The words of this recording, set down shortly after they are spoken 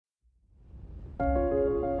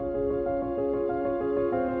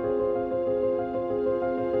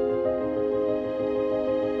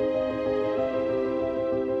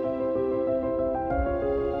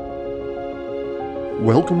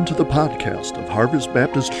Welcome to the podcast of Harvest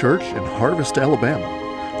Baptist Church in Harvest,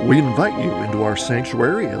 Alabama. We invite you into our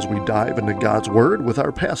sanctuary as we dive into God's Word with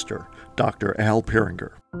our pastor, Dr. Al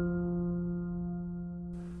Peringer.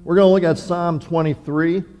 We're going to look at Psalm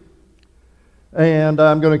 23, and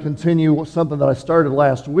I'm going to continue with something that I started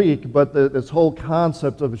last week, but this whole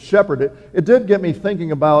concept of a shepherd, it did get me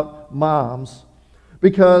thinking about moms,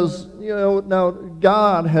 because, now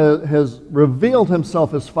God has revealed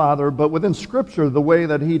himself as Father, but within Scripture, the way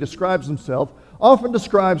that he describes himself often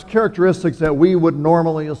describes characteristics that we would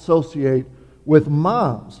normally associate with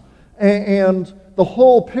moms. And the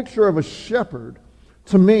whole picture of a shepherd,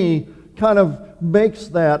 to me, kind of makes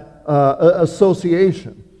that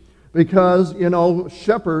association. Because,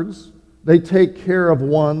 shepherds, they take care of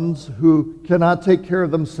ones who cannot take care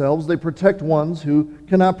of themselves. They protect ones who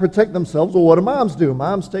cannot protect themselves. Well, what do moms do?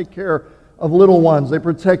 Moms take care of little ones. They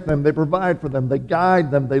protect them. They provide for them. They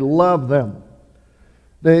guide them. They love them.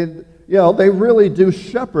 They really do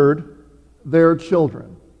shepherd their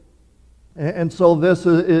children. And so this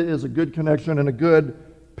is a good connection and a good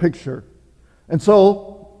picture. And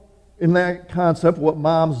so, in that concept, what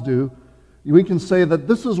moms do, we can say that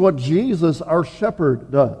this is what Jesus, our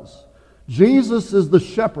shepherd, does. Jesus is the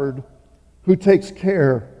shepherd who takes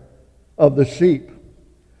care of the sheep.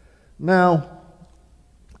 Now,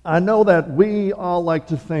 I know that we all like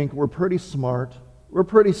to think we're pretty smart, we're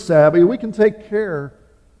pretty savvy, we can take care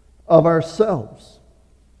of ourselves.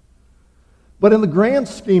 But in the grand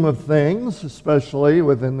scheme of things, especially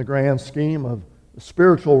within the grand scheme of the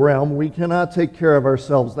spiritual realm, we cannot take care of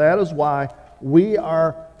ourselves. That is why we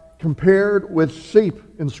are compared with sheep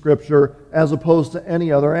in Scripture as opposed to any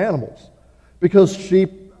other animals. Because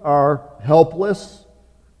sheep are helpless.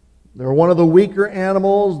 They're one of the weaker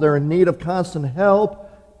animals. They're in need of constant help,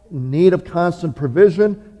 in need of constant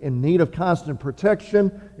provision, in need of constant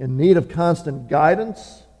protection, in need of constant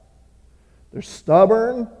guidance. They're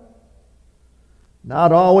stubborn,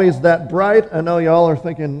 not always that bright. I know y'all are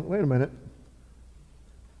thinking, wait a minute,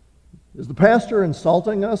 is the pastor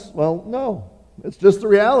insulting us? Well, no. It's just the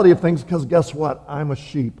reality of things, because guess what? I'm a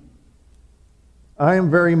sheep. I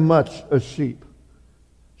am very much a sheep.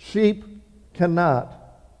 Sheep cannot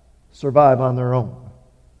survive on their own.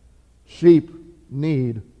 Sheep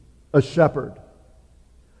need a shepherd.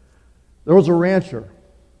 There was a rancher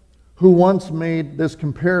who once made this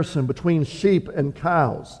comparison between sheep and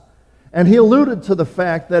cows. And he alluded to the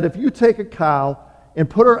fact that if you take a cow and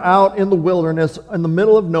put her out in the wilderness, in the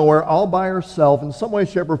middle of nowhere, all by herself, in some way,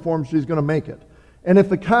 shape, or form, she's going to make it. And if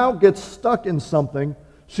the cow gets stuck in something,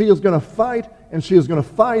 she is going to fight, and she is going to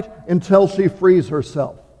fight until she frees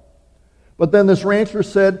herself. But then this rancher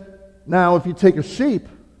said, now if you take a sheep,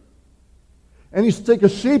 and you stick a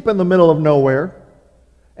sheep in the middle of nowhere,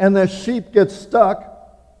 and that sheep gets stuck,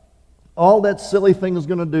 all that silly thing is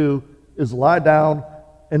going to do is lie down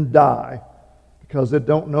and die, because it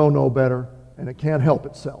don't know no better, and it can't help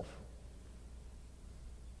itself.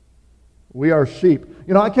 We are sheep.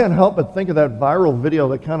 I can't help but think of that viral video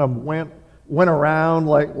that kind of went around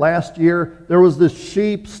like last year. There was this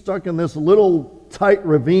sheep stuck in this little tight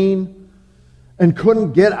ravine and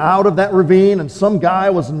couldn't get out of that ravine, and some guy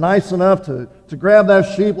was nice enough to grab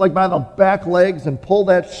that sheep like by the back legs and pull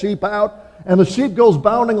that sheep out, and the sheep goes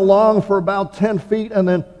bounding along for about 10 feet and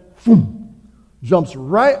then jumps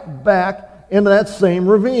right back into that same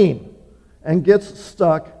ravine and gets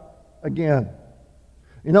stuck again.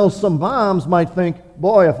 Some moms might think,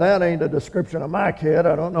 boy, if that ain't a description of my kid,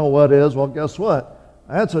 I don't know what is. Well, guess what?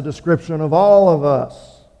 That's a description of all of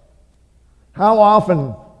us. How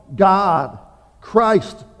often God,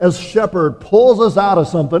 Christ as shepherd, pulls us out of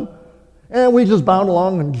something, and we just bound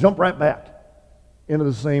along and jump right back into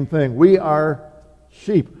the same thing. We are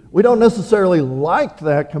sheep. We don't necessarily like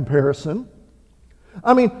that comparison.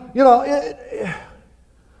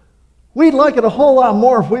 We'd like it a whole lot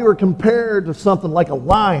more if we were compared to something like a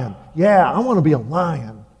lion. Yeah, I want to be a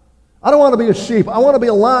lion. I don't want to be a sheep. I want to be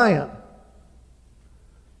a lion.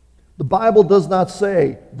 The Bible does not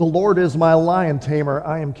say, the Lord is my lion tamer,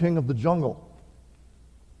 I am king of the jungle.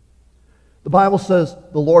 The Bible says,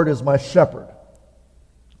 the Lord is my shepherd.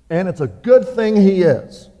 And it's a good thing he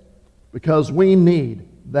is, because we need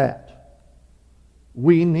that.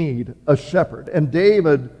 We need a shepherd. And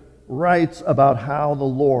David writes about how the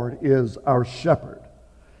Lord is our shepherd.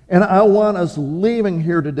 And I want us leaving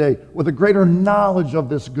here today with a greater knowledge of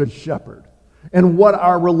this good shepherd and what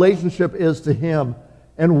our relationship is to him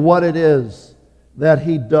and what it is that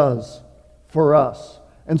he does for us.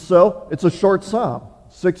 And so, it's a short psalm,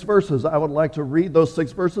 6 verses. I would like to read those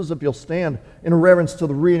 6 verses if you'll stand in reverence to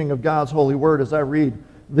the reading of God's holy word as I read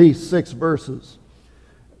these 6 verses.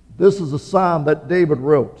 This is a psalm that David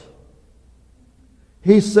wrote.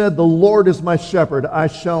 He said, "The Lord is my shepherd, I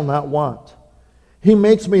shall not want. He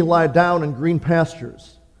makes me lie down in green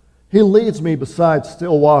pastures. He leads me beside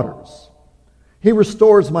still waters. He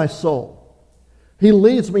restores my soul. He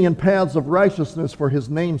leads me in paths of righteousness for his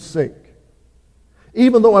name's sake.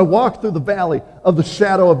 Even though I walk through the valley of the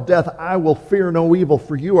shadow of death, I will fear no evil,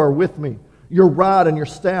 for you are with me. Your rod and your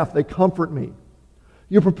staff, they comfort me.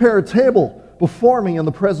 You prepare a table before me in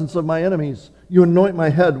the presence of my enemies. You anoint my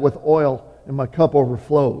head with oil, and my cup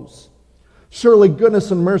overflows. Surely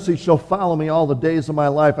goodness and mercy shall follow me all the days of my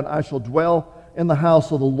life, and I shall dwell in the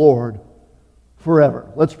house of the Lord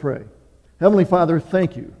forever." Let's pray. Heavenly Father,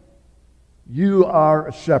 thank you. You are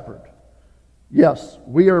a shepherd. Yes,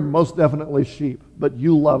 we are most definitely sheep, but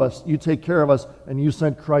you love us, you take care of us, and you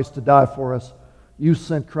sent Christ to die for us. You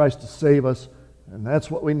sent Christ to save us, and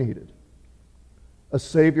that's what we needed. A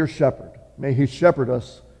Savior shepherd. May he shepherd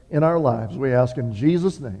us in our lives, we ask in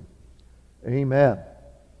Jesus' name. Amen.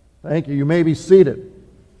 Thank you. You may be seated.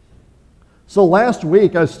 So last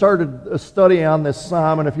week I started a study on this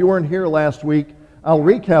psalm, and if you weren't here last week, I'll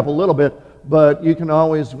recap a little bit, but you can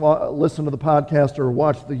always listen to the podcast or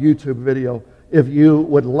watch the YouTube video if you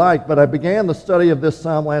would like. But I began the study of this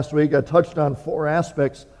psalm last week. I touched on 4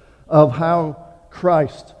 aspects of how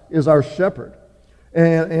Christ is our shepherd,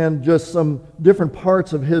 and just some different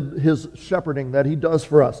parts of his shepherding that he does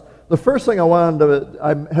for us. The first thing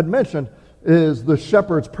I had mentioned is the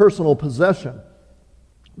shepherd's personal possession.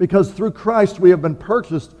 Because through Christ we have been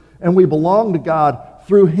purchased and we belong to God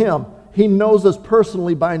through him. He knows us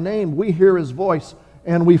personally by name. We hear his voice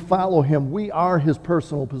and we follow him. We are his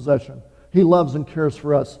personal possession. He loves and cares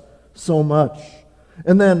for us so much.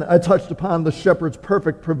 And then I touched upon the shepherd's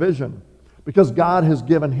perfect provision, because God has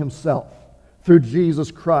given himself through Jesus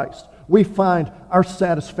Christ. We find our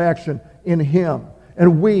satisfaction in him,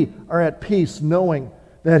 and we are at peace knowing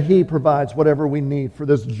that he provides whatever we need for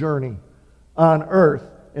this journey on earth,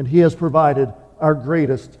 and he has provided our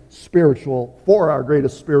greatest spiritual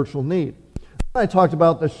need. I talked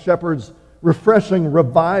about the shepherd's refreshing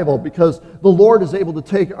revival, because the Lord is able to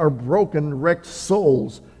take our broken, wrecked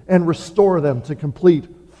souls and restore them to complete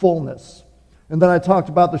fullness. And then I talked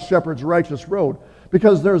about the shepherd's righteous road,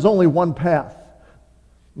 because there's only one path,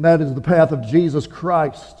 and that is the path of Jesus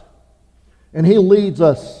Christ. And he leads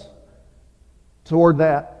us toward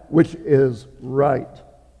that which is right.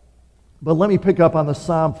 But let me pick up on the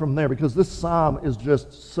psalm from there, because this psalm is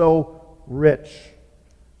just so rich.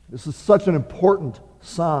 This is such an important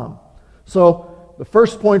psalm. So the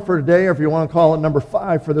first point for today, or if you want to call it number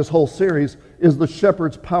 5 for this whole series, is the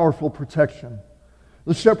shepherd's powerful protection.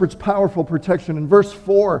 The shepherd's powerful protection. In verse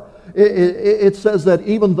 4, it says that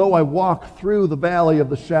even though I walk through the valley of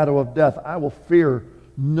the shadow of death, I will fear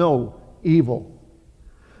no evil.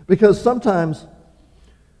 Because sometimes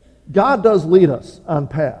God does lead us on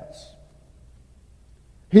paths.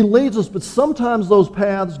 He leads us, but sometimes those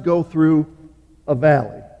paths go through a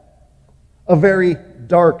valley, a very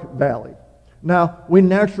dark valley. Now, we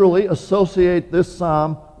naturally associate this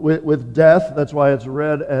psalm with death. That's why it's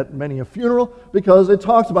read at many a funeral, because it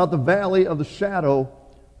talks about the valley of the shadow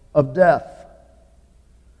of death.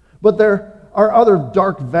 But there are other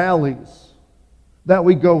dark valleys that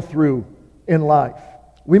we go through in life.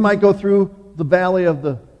 We might go through the valley of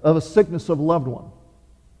a sickness of a loved one.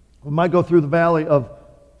 We might go through the valley of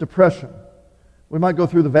depression. We might go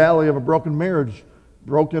through the valley of a broken marriage,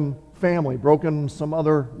 broken family, broken some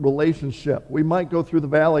other relationship. We might go through the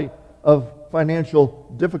valley of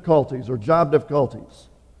financial difficulties or job difficulties.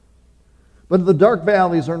 But the dark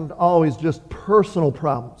valleys aren't always just personal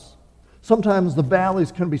problems. Sometimes the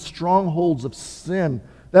valleys can be strongholds of sin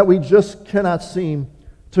that we just cannot seem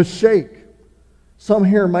to shake. Some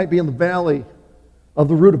here might be in the valley of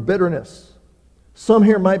the root of bitterness. Some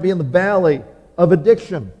here might be in the valley of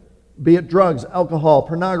addiction, be it drugs, alcohol,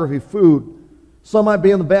 pornography, food. Some might be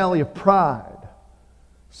in the valley of pride.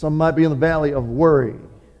 Some might be in the valley of worry.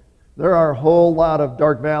 There are a whole lot of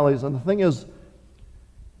dark valleys. And the thing is,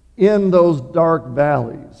 in those dark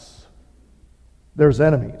valleys, there's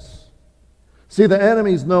enemies. See, the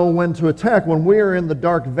enemies know when to attack. When we're in the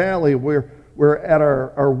dark valley, we're at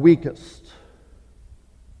our weakest.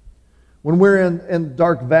 When we're in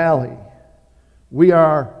dark valley, we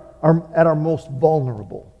are at our most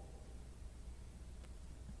vulnerable.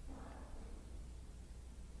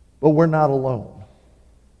 But we're not alone.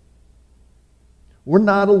 We're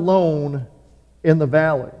not alone in the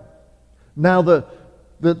valley. Now,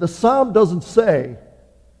 the psalm doesn't say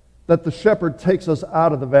that the shepherd takes us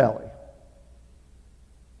out of the valley.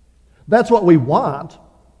 That's what we want.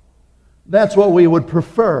 That's what we would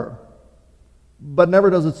prefer. But never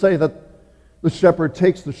does it say that the shepherd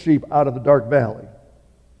takes the sheep out of the dark valley.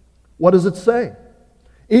 What does it say?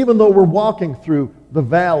 Even though we're walking through the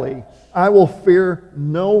valley, I will fear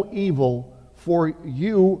no evil, for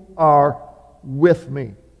you are with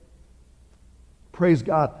me. Praise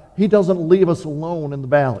God. He doesn't leave us alone in the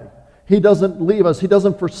valley. He doesn't leave us. He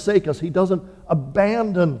doesn't forsake us. He doesn't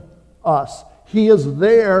abandon us. He is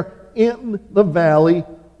there in the valley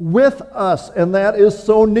with us. And that is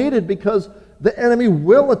so needed because the enemy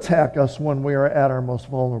will attack us when we are at our most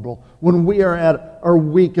vulnerable, when we are at our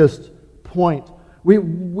weakest point.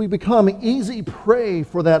 We become easy prey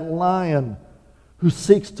for that lion who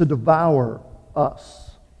seeks to devour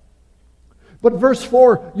us. But verse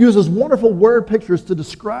 4 uses wonderful word pictures to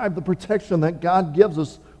describe the protection that God gives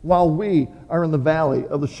us while we are in the valley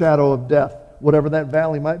of the shadow of death, whatever that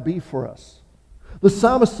valley might be for us. The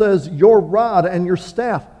psalmist says, your rod and your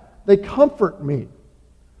staff, they comfort me.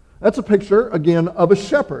 That's a picture, again, of a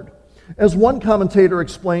shepherd. As one commentator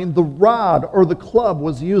explained, the rod or the club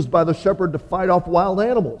was used by the shepherd to fight off wild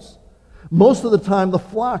animals. Most of the time, the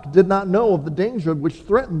flock did not know of the danger which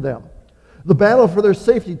threatened them. The battle for their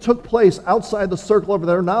safety took place outside the circle of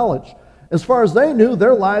their knowledge. As far as they knew,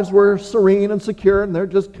 their lives were serene and secure, and they're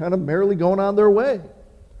just kind of merrily going on their way.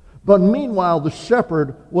 But meanwhile, the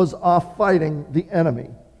shepherd was off fighting the enemy,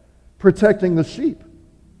 protecting the sheep.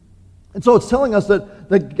 And so it's telling us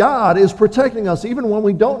that God is protecting us even when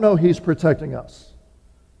we don't know He's protecting us.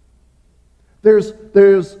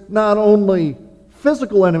 There's not only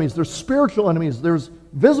physical enemies, there's spiritual enemies, there's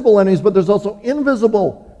visible enemies, but there's also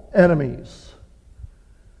invisible enemies.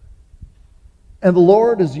 And the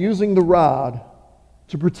Lord is using the rod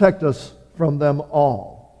to protect us from them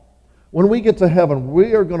all. When we get to heaven,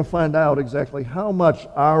 we are going to find out exactly how much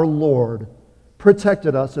our Lord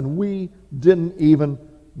protected us, and we didn't even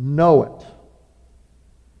know it.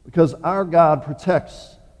 Because our God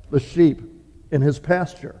protects the sheep in His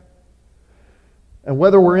pasture. And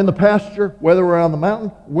whether we're in the pasture, whether we're on the mountain,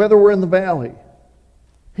 whether we're in the valley,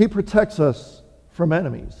 He protects us from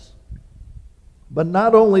enemies. But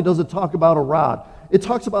not only does it talk about a rod, it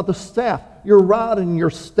talks about the staff. Your rod and your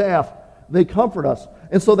staff, they comfort us.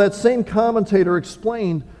 And so that same commentator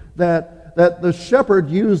explained that the shepherd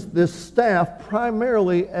used this staff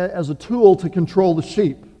primarily as a tool to control the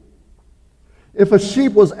sheep. If a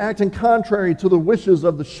sheep was acting contrary to the wishes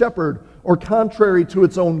of the shepherd, or contrary to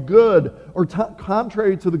its own good, or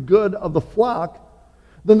contrary to the good of the flock,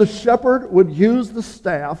 then the shepherd would use the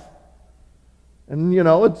staff. And,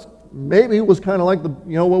 it's maybe it was kind of like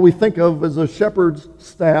what we think of as a shepherd's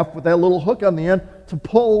staff with that little hook on the end to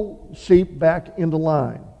pull sheep back into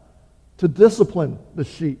line, to discipline the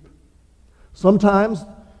sheep. Sometimes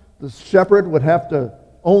the shepherd would have to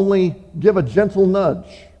only give a gentle nudge.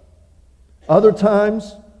 Other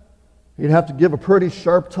times, he'd have to give a pretty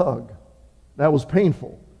sharp tug. That was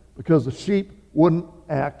painful because the sheep wouldn't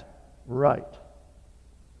act right.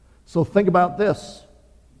 So think about this.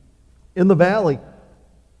 In the valley,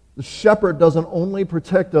 the shepherd doesn't only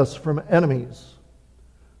protect us from enemies.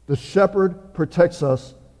 The shepherd protects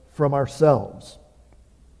us from ourselves.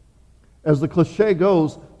 As the cliche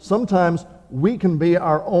goes, sometimes we can be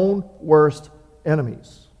our own worst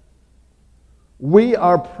enemies. We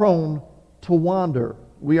are prone to wander.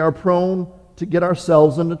 We are prone to get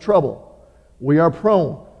ourselves into trouble. We are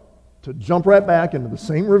prone to jump right back into the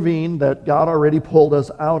same ravine that God already pulled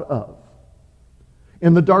us out of.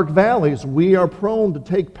 In the dark valleys, we are prone to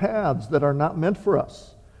take paths that are not meant for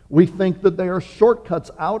us. We think that they are shortcuts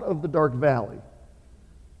out of the dark valley,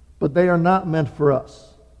 but they are not meant for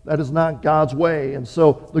us. That is not God's way. And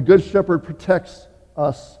so the Good Shepherd protects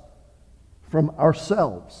us from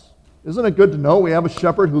ourselves. Isn't it good to know we have a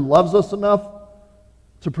shepherd who loves us enough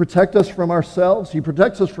to protect us from ourselves? He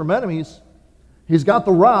protects us from enemies. He's got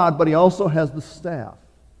the rod, but he also has the staff.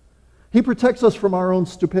 He protects us from our own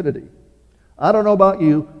stupidity. I don't know about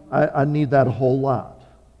you, I need that a whole lot.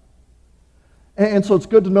 And so it's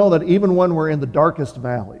good to know that even when we're in the darkest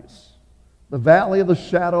valleys, the valley of the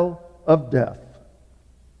shadow of death,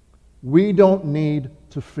 we don't need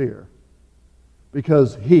to fear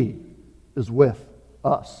because He is with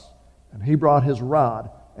us. And He brought His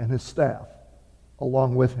rod and His staff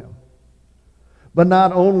along with Him. But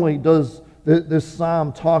not only does this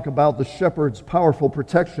psalm talk about the shepherd's powerful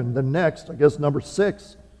protection, the next, I guess number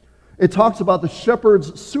 6, it talks about the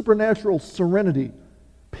shepherd's supernatural serenity,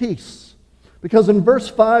 peace. Because in verse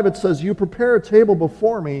 5 it says, you prepare a table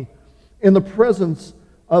before me in the presence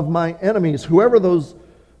of my enemies. Whoever those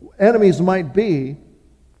enemies might be,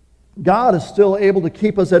 God is still able to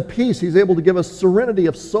keep us at peace. He's able to give us serenity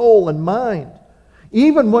of soul and mind.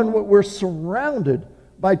 Even when we're surrounded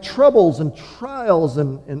by troubles and trials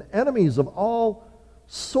and enemies of all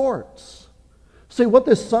sorts. See, what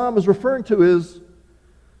this psalm is referring to is,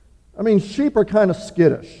 sheep are kind of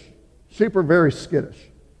skittish. Sheep are very skittish.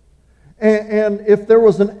 And if there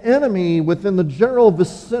was an enemy within the general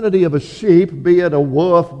vicinity of a sheep, be it a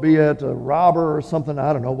wolf, be it a robber or something,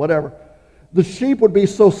 I don't know, whatever, the sheep would be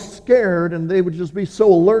so scared and they would just be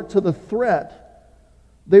so alert to the threat,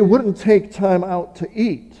 they wouldn't take time out to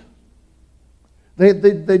eat.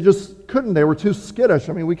 They just couldn't. They were too skittish.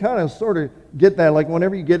 We kind of sort of get that. Like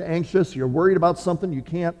whenever you get anxious, you're worried about something, you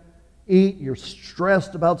can't eat, you're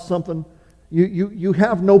stressed about something, you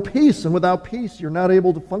have no peace. And without peace, you're not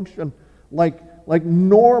able to function like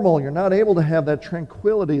normal. You're not able to have that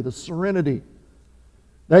tranquility, the serenity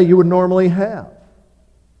that you would normally have.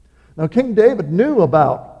 Now, King David knew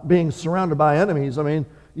about being surrounded by enemies.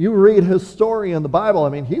 You read his story in the Bible,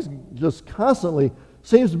 he's just constantly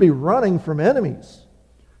seems to be running from enemies.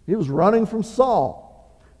 He was running from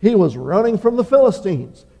Saul. He was running from the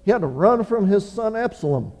Philistines. He had to run from his son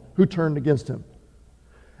Absalom, who turned against him.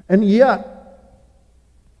 And yet,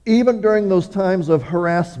 even during those times of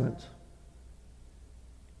harassment,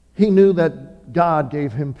 he knew that God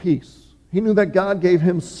gave him peace. He knew that God gave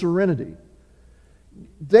him serenity.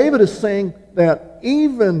 David is saying that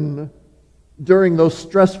even during those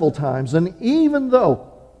stressful times, and even though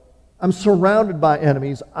I'm surrounded by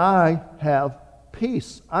enemies, I have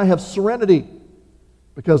peace. I have serenity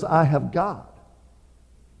because I have God.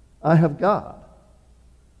 I have God.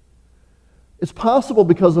 It's possible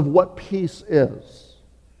because of what peace is.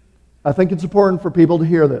 I think it's important for people to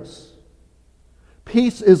hear this.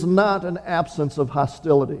 Peace is not an absence of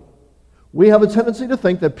hostility. We have a tendency to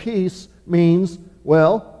think that peace means,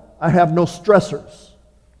 well, I have no stressors.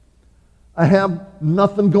 I have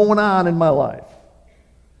nothing going on in my life.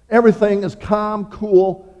 Everything is calm,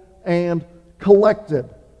 cool, and collected.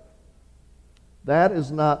 That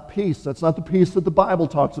is not peace. That's not the peace that the Bible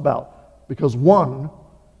talks about. Because one,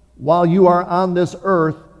 while you are on this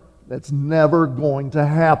earth, that's never going to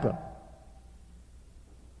happen.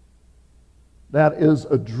 That is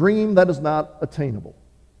a dream that is not attainable.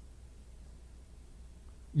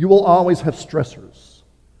 You will always have stressors.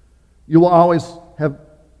 You will always have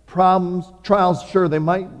problems, trials. Sure, they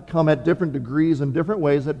might come at different degrees and different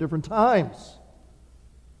ways at different times.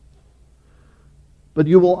 But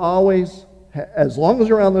you will always, as long as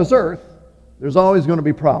you're on this earth, there's always going to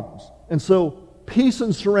be problems. And so peace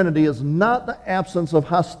and serenity is not the absence of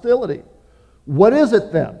hostility. What is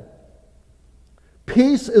it then?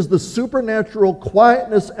 Peace is the supernatural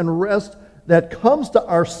quietness and rest that comes to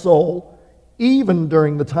our soul even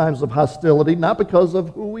during the times of hostility, not because of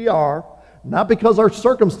who we are, not because our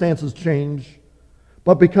circumstances change,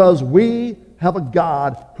 but because we have a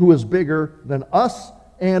God who is bigger than us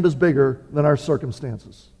and is bigger than our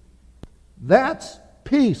circumstances. That's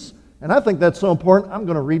peace. And I think that's so important, I'm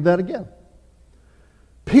going to read that again.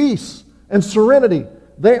 Peace and serenity,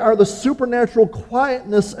 they are the supernatural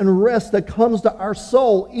quietness and rest that comes to our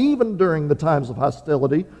soul even during the times of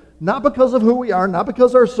hostility, not because of who we are, not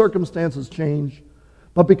because our circumstances change,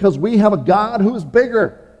 but because we have a God who is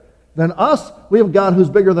bigger than us. We have a God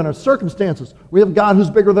who's bigger than our circumstances. We have a God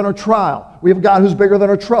who's bigger than our trial. We have a God who's bigger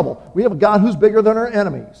than our trouble. We have a God who's bigger than our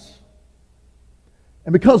enemies.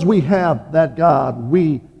 And because we have that God,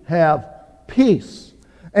 we have peace.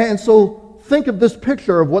 And so think of this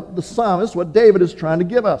picture of what the psalmist, what David is trying to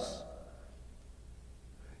give us.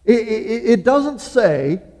 It doesn't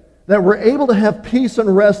say that we're able to have peace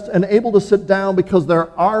and rest and able to sit down because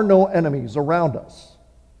there are no enemies around us.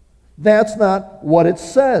 That's not what it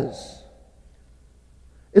says.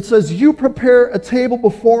 It says, you prepare a table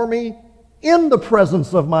before me in the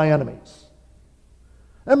presence of my enemies.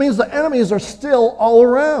 That means the enemies are still all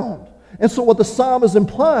around. And so what the psalm is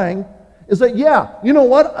implying is that, yeah, you know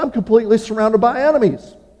what? I'm completely surrounded by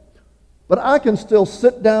enemies. But I can still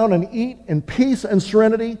sit down and eat in peace and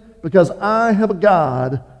serenity because I have a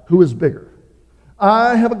God who is bigger.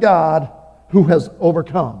 I have a God who has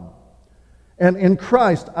overcome. And in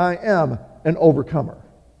Christ, I am an overcomer.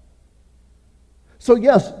 So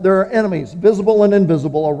yes, there are enemies, visible and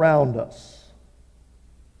invisible, around us.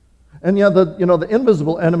 And yeah, the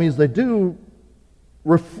invisible enemies, they do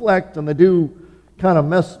reflect and they do kind of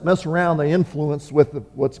mess around, they influence with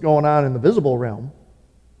what's going on in the visible realm.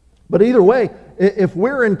 But either way, if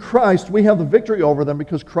we're in Christ, we have the victory over them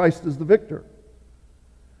because Christ is the victor.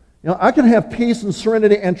 I can have peace and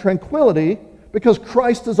serenity and tranquility because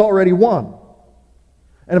Christ has already won.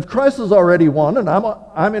 And if Christ has already won and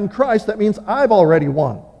I'm in Christ, that means I've already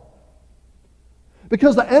won.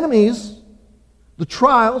 Because the enemies, the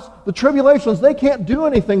trials, the tribulations, they can't do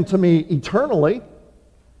anything to me eternally.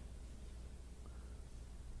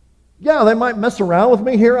 Yeah, they might mess around with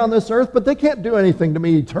me here on this earth, but they can't do anything to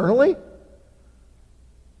me eternally.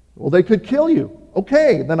 Well, they could kill you.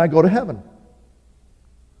 Okay, then I go to heaven.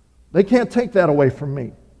 They can't take that away from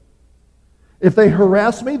me. If they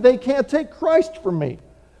harass me, they can't take Christ from me.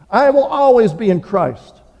 I will always be in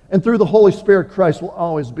Christ. And through the Holy Spirit, Christ will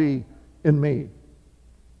always be in me.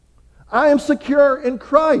 I am secure in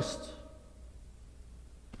Christ.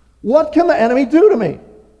 What can the enemy do to me?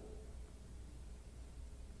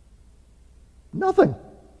 Nothing.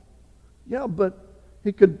 Yeah, but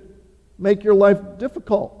he could make your life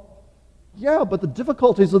difficult. Yeah, but the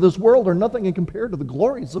difficulties of this world are nothing in compared to the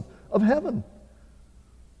glories of heaven.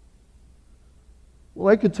 Well,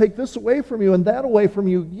 I could take this away from you and that away from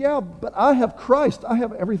you. Yeah, but I have Christ. I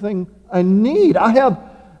have everything I need. I have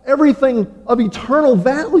everything of eternal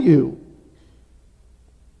value.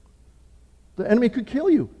 The enemy could kill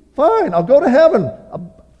you. Fine, I'll go to heaven.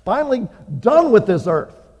 I'm finally done with this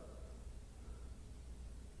earth.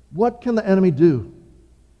 What can the enemy do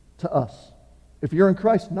to us? If you're in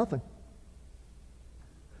Christ, nothing.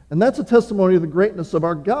 And that's a testimony of the greatness of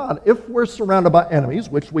our God. If we're surrounded by enemies,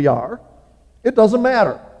 which we are, it doesn't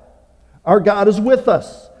matter. Our God is with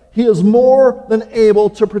us. He is more than able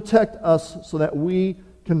to protect us so that we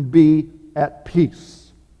can be at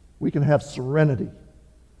peace. We can have serenity.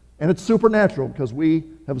 And it's supernatural because we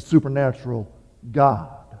have a supernatural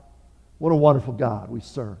God. What a wonderful God we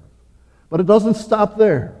serve. But it doesn't stop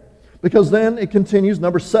there, because then it continues,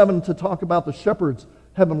 number 7, to talk about the shepherd's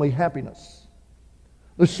heavenly happiness.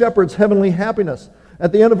 The shepherd's heavenly happiness.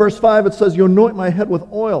 At the end of verse 5, it says, "You anoint my head with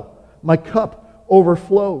oil. My cup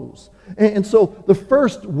overflows." And so the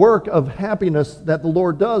first work of happiness that the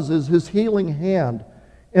Lord does is his healing hand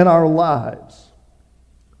in our lives.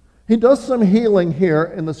 He does some healing here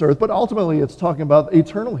in this earth, but ultimately it's talking about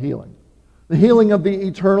eternal healing, the healing of the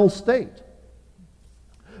eternal state.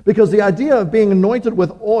 Because the idea of being anointed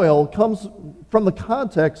with oil comes from the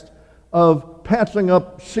context of patching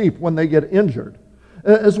up sheep when they get injured.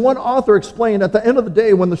 As one author explained, at the end of the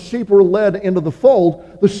day, when the sheep were led into the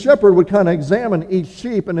fold, the shepherd would kind of examine each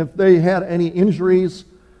sheep, and if they had any injuries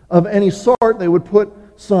of any sort, they would put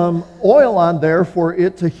some oil on there for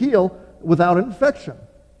it to heal without infection.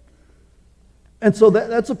 And so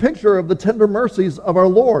that's a picture of the tender mercies of our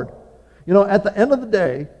Lord. You know, at the end of the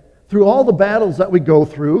day, through all the battles that we go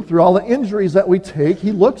through all the injuries that we take,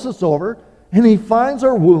 he looks us over, and he finds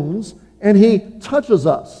our wounds, and he touches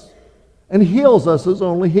us and heals us as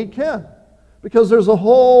only he can. Because there's a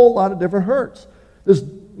whole lot of different hurts. This,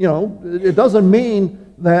 it doesn't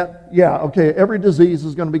mean that, every disease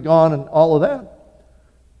is going to be gone and all of that.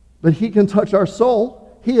 But he can touch our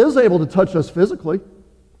soul. He is able to touch us physically.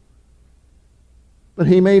 But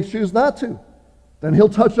he may choose not to. Then he'll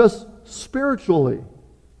touch us spiritually.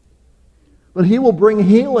 But he will bring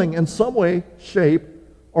healing in some way, shape,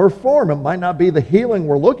 or form. It might not be the healing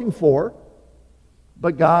we're looking for,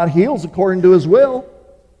 but God heals according to his will.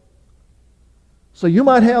 So you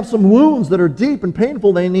might have some wounds that are deep and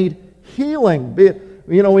painful. They need healing. Be it,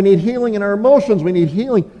 we need healing in our emotions. We need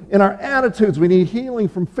healing in our attitudes. We need healing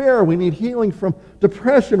from fear. We need healing from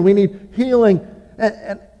depression. We need healing.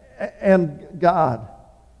 And God,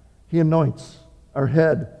 he anoints our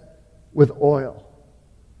head with oil.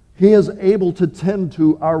 He is able to tend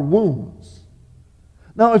to our wounds.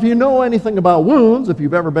 Now, if you know anything about wounds, if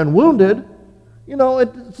you've ever been wounded,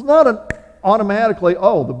 it's not automatically,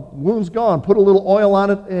 the wound's gone, put a little oil on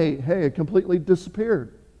it, hey, it completely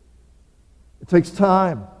disappeared. It takes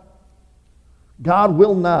time. God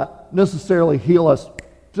will not necessarily heal us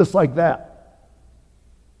just like that.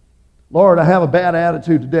 Lord, I have a bad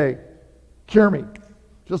attitude today. Cure me.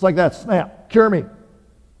 Just like that, snap, cure me.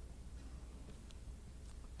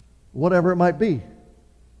 Whatever it might be.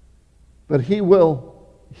 But he will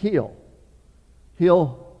heal.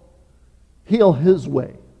 He'll heal his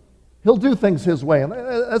way. He'll do things his way. And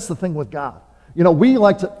that's the thing with God. We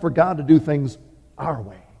like for God to do things our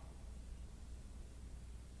way.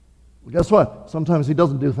 Well, guess what? Sometimes he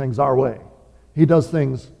doesn't do things our way. He does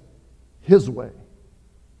things his way.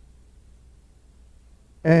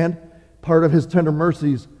 And part of his tender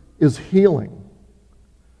mercies is healing.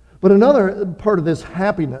 But another part of this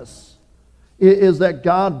happiness is that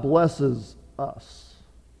God blesses us.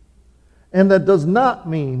 And that does not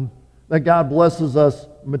mean that God blesses us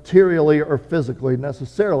materially or physically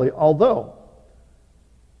necessarily, although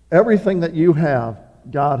everything that you have,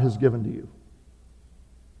 God has given to you.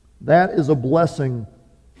 That is a blessing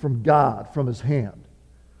from God, from his hand.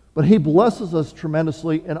 But he blesses us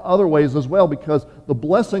tremendously in other ways as well, because the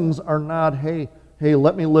blessings are not, hey,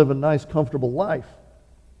 let me live a nice, comfortable life.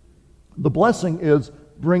 The blessing is,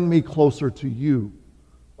 bring me closer to you,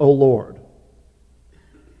 O Lord.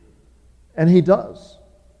 And he does.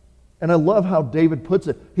 And I love how David puts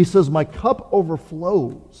it. He says, my cup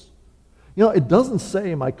overflows. You know, it doesn't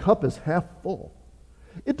say my cup is half full.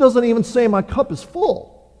 It doesn't even say my cup is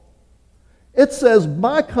full. It says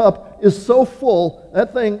my cup is so full,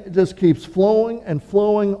 that thing just keeps flowing and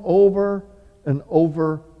flowing over and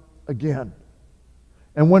over again.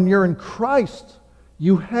 And when you're in Christ,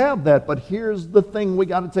 you have that. But here's the thing we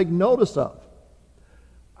got to take notice of.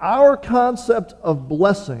 Our concept of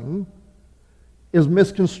blessing is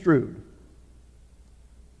misconstrued.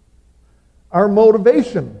 Our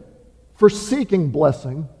motivation for seeking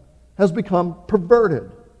blessing has become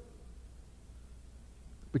perverted.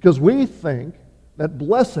 Because we think that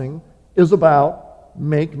blessing is about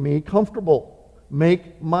make me comfortable,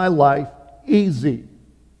 make my life easy.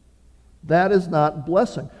 That is not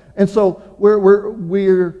blessing. And so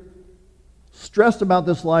we're stressed about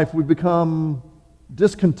this life. We become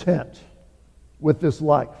discontent with this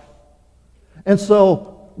life. And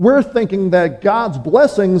so we're thinking that God's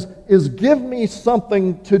blessings is give me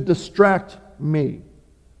something to distract me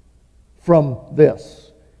from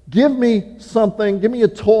this. Give me something, give me a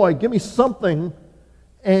toy, give me something,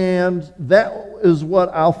 and that is what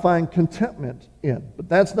I'll find contentment in. But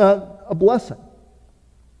that's not a blessing.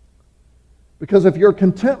 Because if your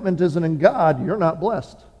contentment isn't in God, you're not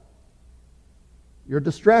blessed. You're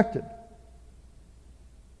distracted.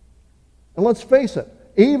 And let's face it,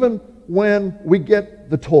 even when we get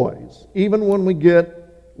the toys, even when we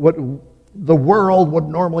get what the world would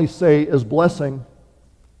normally say is blessing,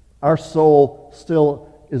 our soul still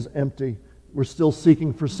is empty. We're still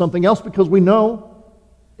seeking for something else because we know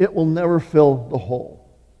it will never fill the hole.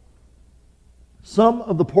 Some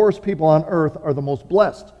of the poorest people on earth are the most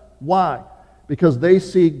blessed. Why? Because they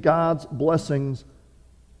see God's blessings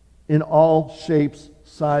in all shapes,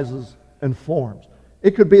 sizes, and forms.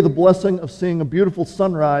 It could be the blessing of seeing a beautiful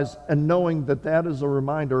sunrise and knowing that that is a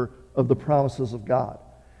reminder of the promises of God.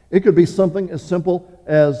 It could be something as simple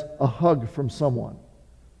as a hug from someone.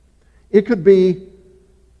 It could be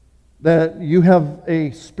that you have a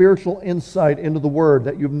spiritual insight into the Word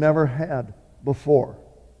that you've never had before.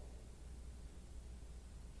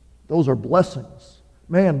 Those are blessings.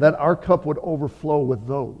 Man, that our cup would overflow with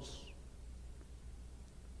those.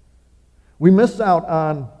 We miss out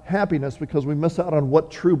on happiness because we miss out on what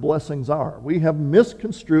true blessings are. We have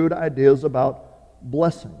misconstrued ideas about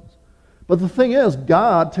blessings. But the thing is,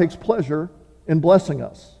 God takes pleasure in blessing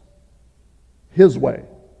us His way.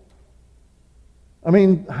 I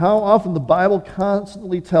mean, how often the Bible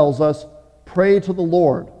constantly tells us, pray to the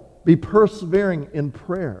Lord, be persevering in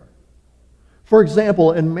prayer. For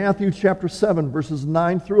example, in Matthew chapter 7, verses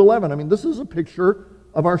 9 through 11, I mean, this is a picture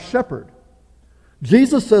of our shepherd.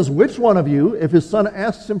 Jesus says, which one of you, if his son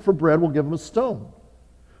asks him for bread, will give him a stone?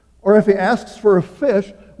 Or if he asks for a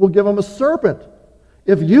fish, will give him a serpent?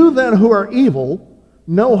 If you then, who are evil,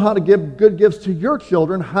 know how to give good gifts to your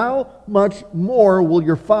children, how much more will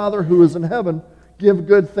your Father who is in heaven give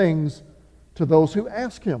good things to those who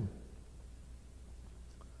ask him?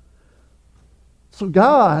 So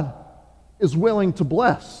God is willing to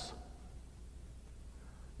bless.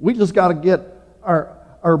 We just got to get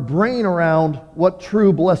our brain around what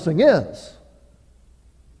true blessing is.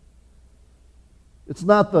 It's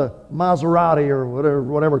not the Maserati or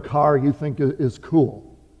whatever car you think is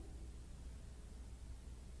cool.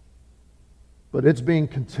 But it's being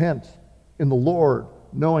content in the Lord,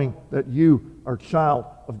 knowing that you are a child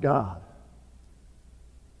of God.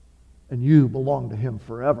 And you belong to Him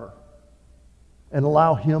forever. And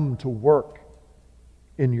allow Him to work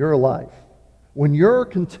in your life. When you're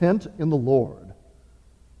content in the Lord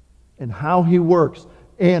and how He works,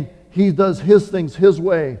 and He does His things His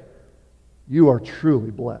way, you are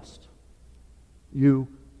truly blessed. You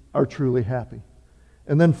are truly happy.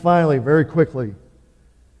 And then finally, very quickly,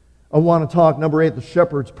 I want to talk, number 8, the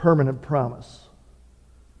shepherd's permanent promise.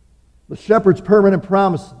 The shepherd's permanent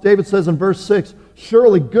promise. David says in verse 6,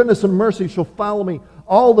 surely goodness and mercy shall follow me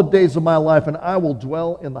all the days of my life, and I will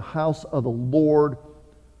dwell in the house of the Lord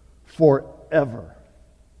forever.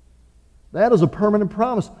 That is a permanent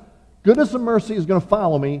promise. Goodness and mercy is going to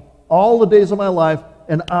follow me all the days of my life,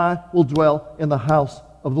 and I will dwell in the house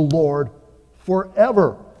of the Lord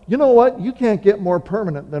forever. You know what? You can't get more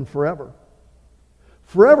permanent than forever.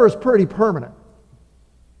 Forever is pretty permanent.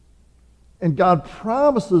 And God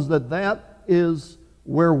promises that that is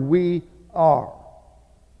where we are.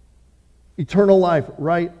 Eternal life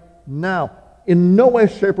right now. In no way,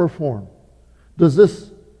 shape, or form does this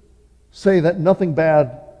say that nothing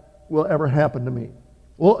bad will ever happen to me.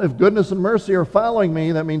 Well, if goodness and mercy are following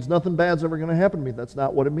me, that means nothing bad's ever going to happen to me. That's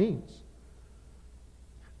not what it means.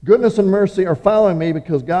 Goodness and mercy are following me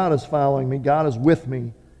because God is following me. God is with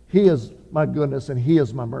me. He is my goodness and He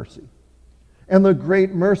is my mercy. And the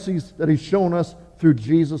great mercies that He's shown us through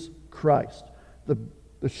Jesus Christ.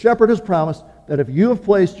 The shepherd has promised that if you have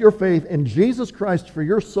placed your faith in Jesus Christ for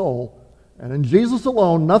your soul, and in Jesus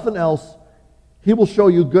alone, nothing else, He will show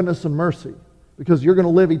you goodness and mercy because you're going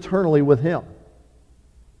to live eternally with Him.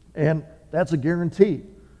 And that's a guarantee.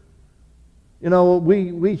 You know,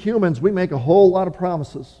 we humans, we make a whole lot of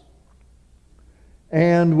promises.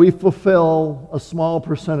 And we fulfill a small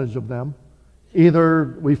percentage of them.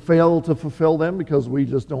 Either we fail to fulfill them because we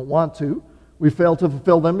just don't want to. We fail to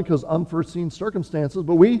fulfill them because unforeseen circumstances.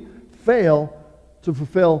 But we fail to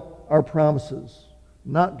fulfill our promises.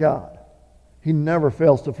 Not God. He never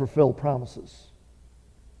fails to fulfill promises.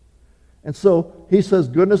 And so He says,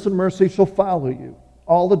 goodness and mercy shall follow you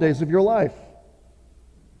all the days of your life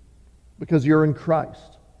because you're in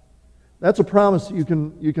Christ. That's a promise you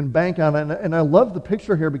can bank on. And I love the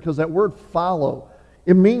picture here because that word follow,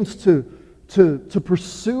 it means to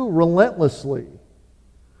pursue relentlessly.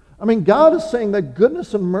 I mean, God is saying that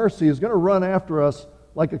goodness and mercy is going to run after us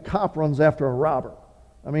like a cop runs after a robber.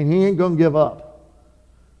 I mean, He ain't going to give up.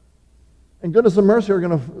 And goodness and mercy are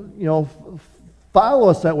going to, follow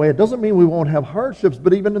us that way. It doesn't mean we won't have hardships,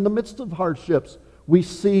 but even in the midst of hardships, we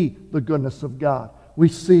see the goodness of God. We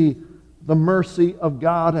see the mercy of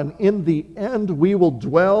God, and in the end, we will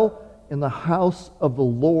dwell in the house of the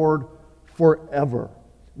Lord forever.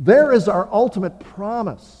 There is our ultimate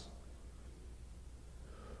promise.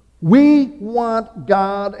 We want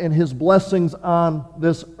God and His blessings on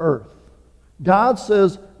this earth. God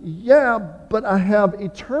says, yeah, but I have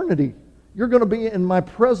eternity. You're going to be in my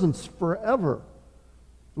presence forever.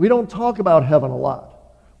 We don't talk about heaven a lot.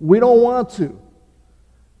 We don't want to.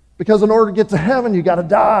 Because in order to get to heaven, you got to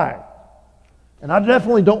die. And I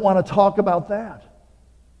definitely don't want to talk about that.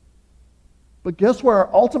 But guess where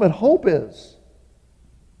our ultimate hope is?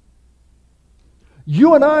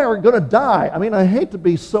 You and I are going to die. I mean, I hate to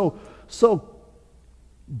be so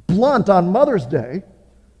blunt on Mother's Day,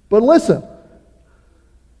 but listen,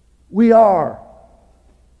 we are.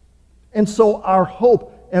 And so our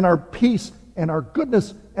hope and our peace and our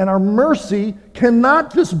goodness and our mercy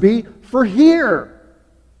cannot just be for here.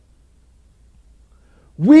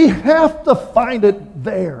 We have to find it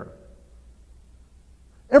there.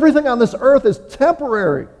 Everything on this earth is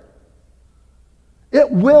temporary. It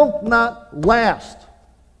will not last.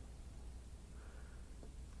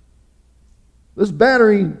 This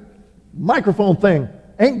battery microphone thing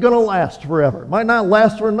ain't going to last forever. It might not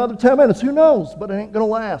last for another 10 minutes. Who knows? But it ain't going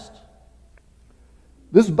to last.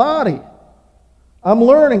 This body, I'm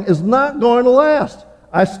learning, is not going to last.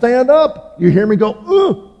 I stand up. You hear me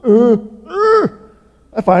go,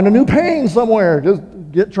 I find a new pain somewhere.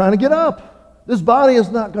 Just trying to get up. This body is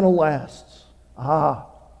not going to last.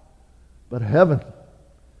 But heaven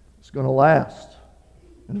is going to last.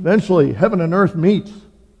 And eventually, heaven and earth meet.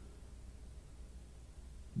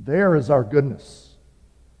 There is our goodness.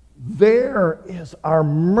 There is our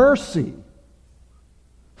mercy.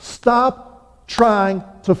 Stop trying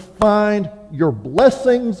to find your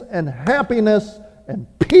blessings and happiness and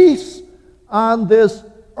peace on this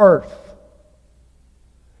earth.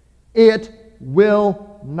 It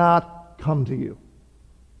will not come to you.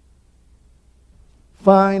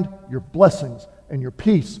 Find your blessings and your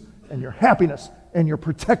peace and your happiness and your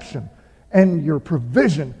protection and your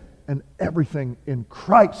provision and everything in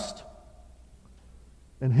Christ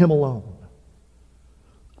and Him alone.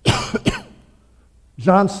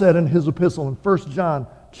 John said in his epistle in 1 John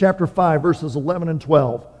chapter 5 verses 11 and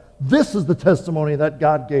 12, this is the testimony that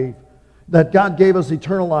God gave us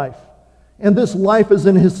eternal life. And this life is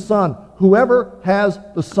in His Son. Whoever has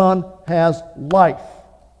the Son has life.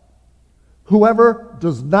 Whoever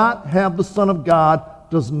does not have the Son of God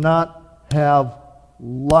does not have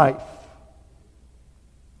life.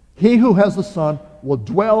 He who has the Son will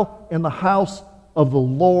dwell in the house of the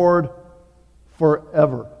Lord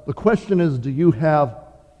forever. The question is, do you have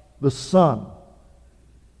the Son?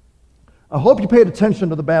 I hope you paid attention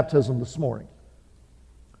to the baptism this morning,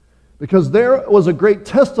 because there was a great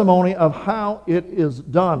testimony of how it is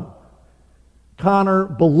done. Connor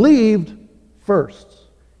believed first.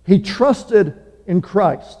 He trusted in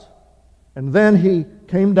Christ. And then he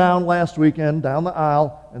came down last weekend, down the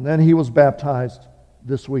aisle, and then he was baptized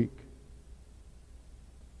this week.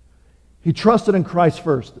 He trusted in Christ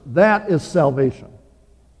first. That is salvation.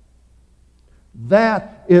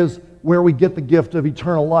 That is where we get the gift of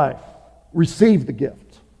eternal life. Receive the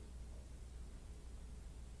gift.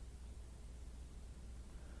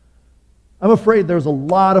 I'm afraid there's a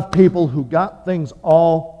lot of people who got things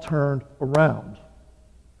all turned around.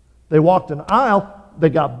 They walked an aisle, they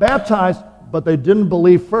got baptized, but they didn't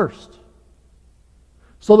believe first.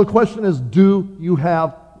 So the question is, do you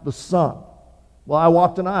have the Son? Well, I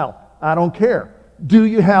walked an aisle. I don't care. Do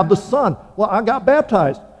you have the Son? Well, I got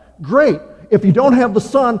baptized. Great. If you don't have the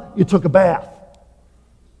Son, you took a bath.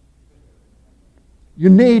 You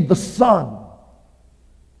need the Son.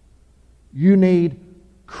 You need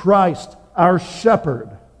Christ, our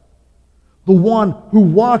shepherd, the one who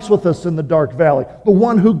walks with us in the dark valley, the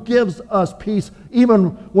one who gives us peace even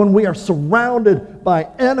when we are surrounded by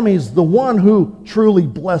enemies, the one who truly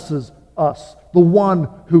blesses us, the one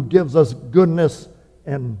who gives us goodness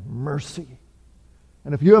and mercy.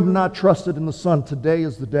 And if you have not trusted in the Son, today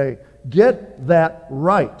is the day. Get that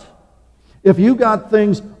right. If you got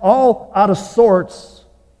things all out of sorts,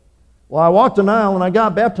 well, I walked an aisle and I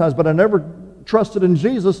got baptized, but I never trusted in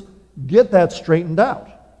Jesus, get that straightened out.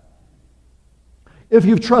 If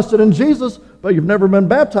you've trusted in Jesus, but you've never been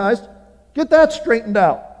baptized, get that straightened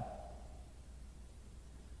out.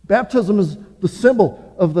 Baptism is the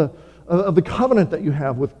symbol of the covenant that you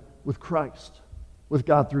have with Christ, with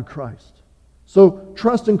God through Christ. So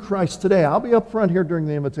trust in Christ today. I'll be up front here during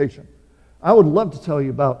the invitation. I would love to tell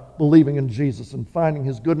you about believing in Jesus and finding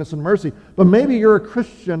His goodness and mercy, but maybe you're a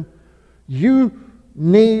Christian. You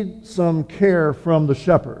need some care from the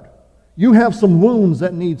shepherd. You have some wounds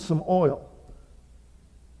that need some oil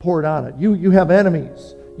poured on it. You have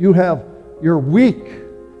enemies. You're weak.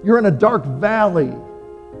 You're in a dark valley.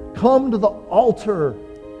 Come to the altar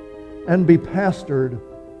and be pastored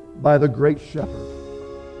by the great shepherd.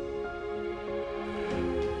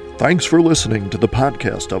 Thanks for listening to the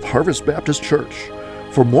podcast of Harvest Baptist Church.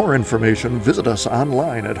 For more information, visit us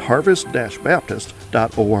online at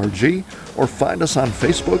harvest-baptist.org or find us on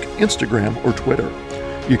Facebook, Instagram, or Twitter.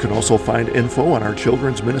 You can also find info on our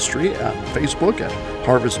children's ministry on Facebook at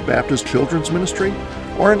Harvest Baptist Children's Ministry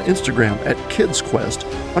or on Instagram at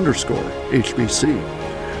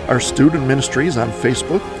kidsquest_HBC. Our student ministries on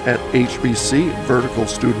Facebook at HBC Vertical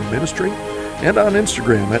Student Ministry and on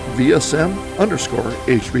Instagram at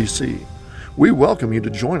VSM_HBC. We welcome you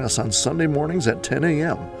to join us on Sunday mornings at 10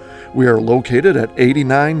 a.m. We are located at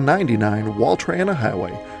 8999 Waltrana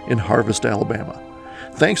Highway in Harvest, Alabama.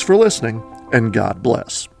 Thanks for listening, and God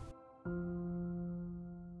bless.